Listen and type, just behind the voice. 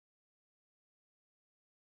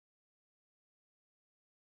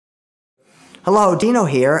Hello, Dino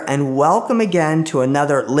here, and welcome again to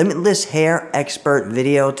another Limitless Hair Expert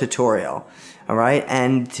video tutorial. Alright,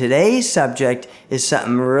 and today's subject is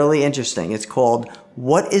something really interesting. It's called,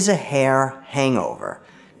 what is a hair hangover?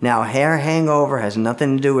 Now, hair hangover has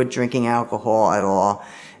nothing to do with drinking alcohol at all.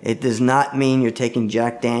 It does not mean you're taking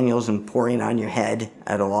Jack Daniels and pouring it on your head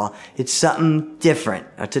at all. It's something different.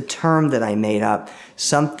 It's a term that I made up,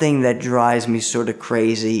 something that drives me sort of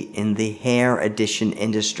crazy in the hair addition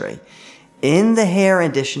industry. In the hair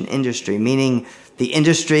addition industry, meaning the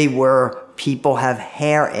industry where people have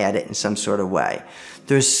hair added in some sort of way,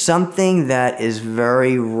 there's something that is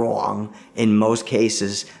very wrong in most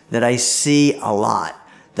cases that I see a lot,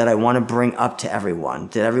 that I want to bring up to everyone,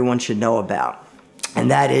 that everyone should know about. And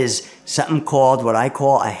that is something called what I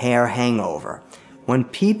call a hair hangover. When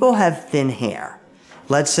people have thin hair,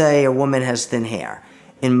 let's say a woman has thin hair,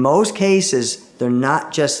 in most cases, they're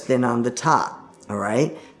not just thin on the top, all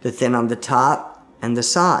right? They're thin on the top and the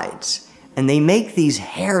sides. And they make these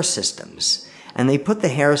hair systems, and they put the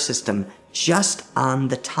hair system just on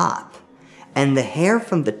the top. And the hair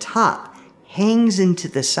from the top hangs into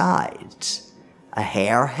the sides. A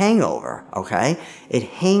hair hangover, okay? It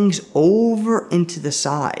hangs over into the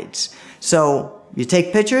sides. So you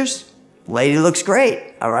take pictures, lady looks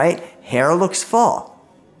great, all right? Hair looks full.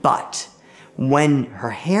 But when her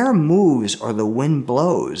hair moves or the wind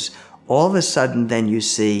blows, all of a sudden then you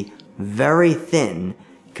see very thin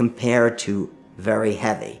compared to very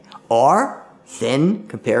heavy, or thin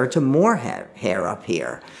compared to more hair up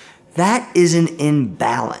here. That is an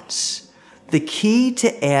imbalance. The key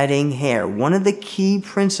to adding hair, one of the key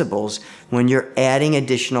principles when you're adding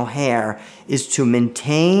additional hair, is to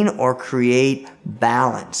maintain or create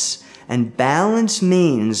balance. And balance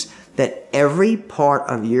means that every part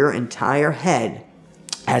of your entire head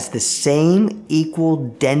has the same equal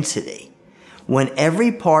density. When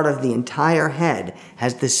every part of the entire head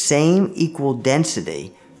has the same equal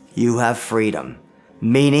density, you have freedom.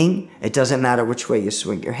 Meaning, it doesn't matter which way you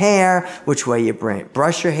swing your hair, which way you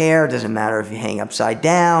brush your hair, it doesn't matter if you hang upside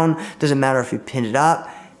down, it doesn't matter if you pin it up,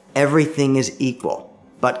 everything is equal.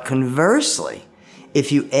 But conversely,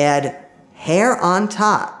 if you add hair on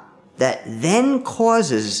top that then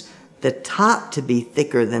causes the top to be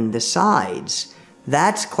thicker than the sides,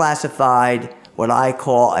 that's classified what I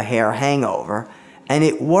call a hair hangover, and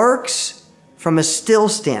it works from a still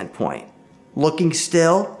standpoint. Looking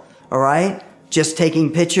still, all right? Just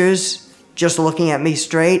taking pictures, just looking at me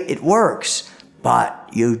straight, it works.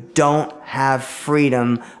 But you don't have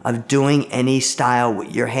freedom of doing any style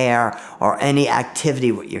with your hair or any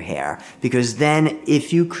activity with your hair. Because then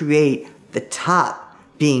if you create the top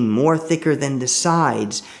being more thicker than the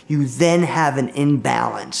sides, you then have an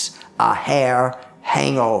imbalance, a hair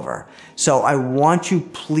hangover. So I want you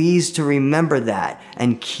please to remember that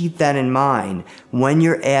and keep that in mind. When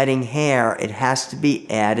you're adding hair, it has to be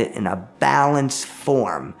added in a balanced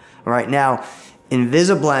form. All right, now,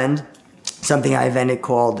 InvisaBlend, something I invented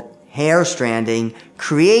called hair stranding,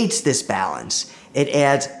 creates this balance. It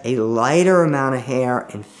adds a lighter amount of hair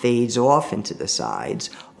and fades off into the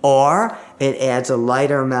sides, or it adds a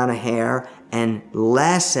lighter amount of hair and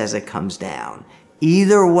less as it comes down.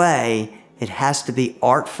 Either way, it has to be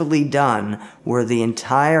artfully done where the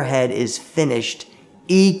entire head is finished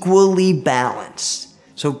equally balanced.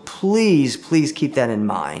 So please, please keep that in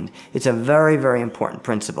mind. It's a very, very important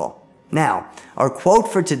principle. Now, our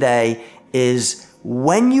quote for today is,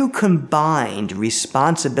 when you combined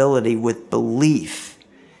responsibility with belief,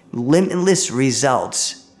 limitless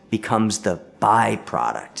results becomes the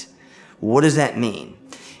byproduct. What does that mean?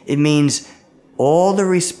 It means all the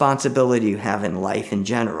responsibility you have in life in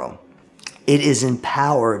general, it is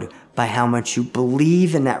empowered by how much you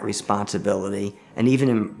believe in that responsibility, and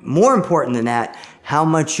even more important than that, how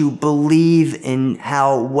much you believe in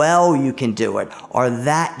how well you can do it, or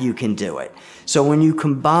that you can do it. So when you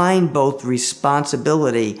combine both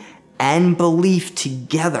responsibility and belief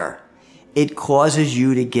together, it causes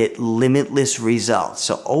you to get limitless results.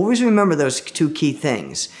 So always remember those two key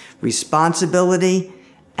things, responsibility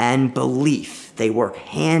and belief. They work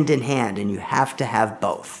hand in hand, and you have to have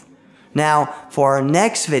both. Now, for our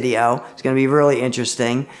next video, it's going to be really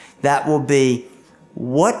interesting. That will be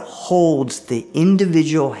what holds the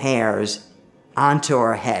individual hairs onto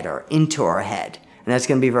our head or into our head. And that's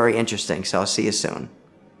going to be very interesting. So I'll see you soon.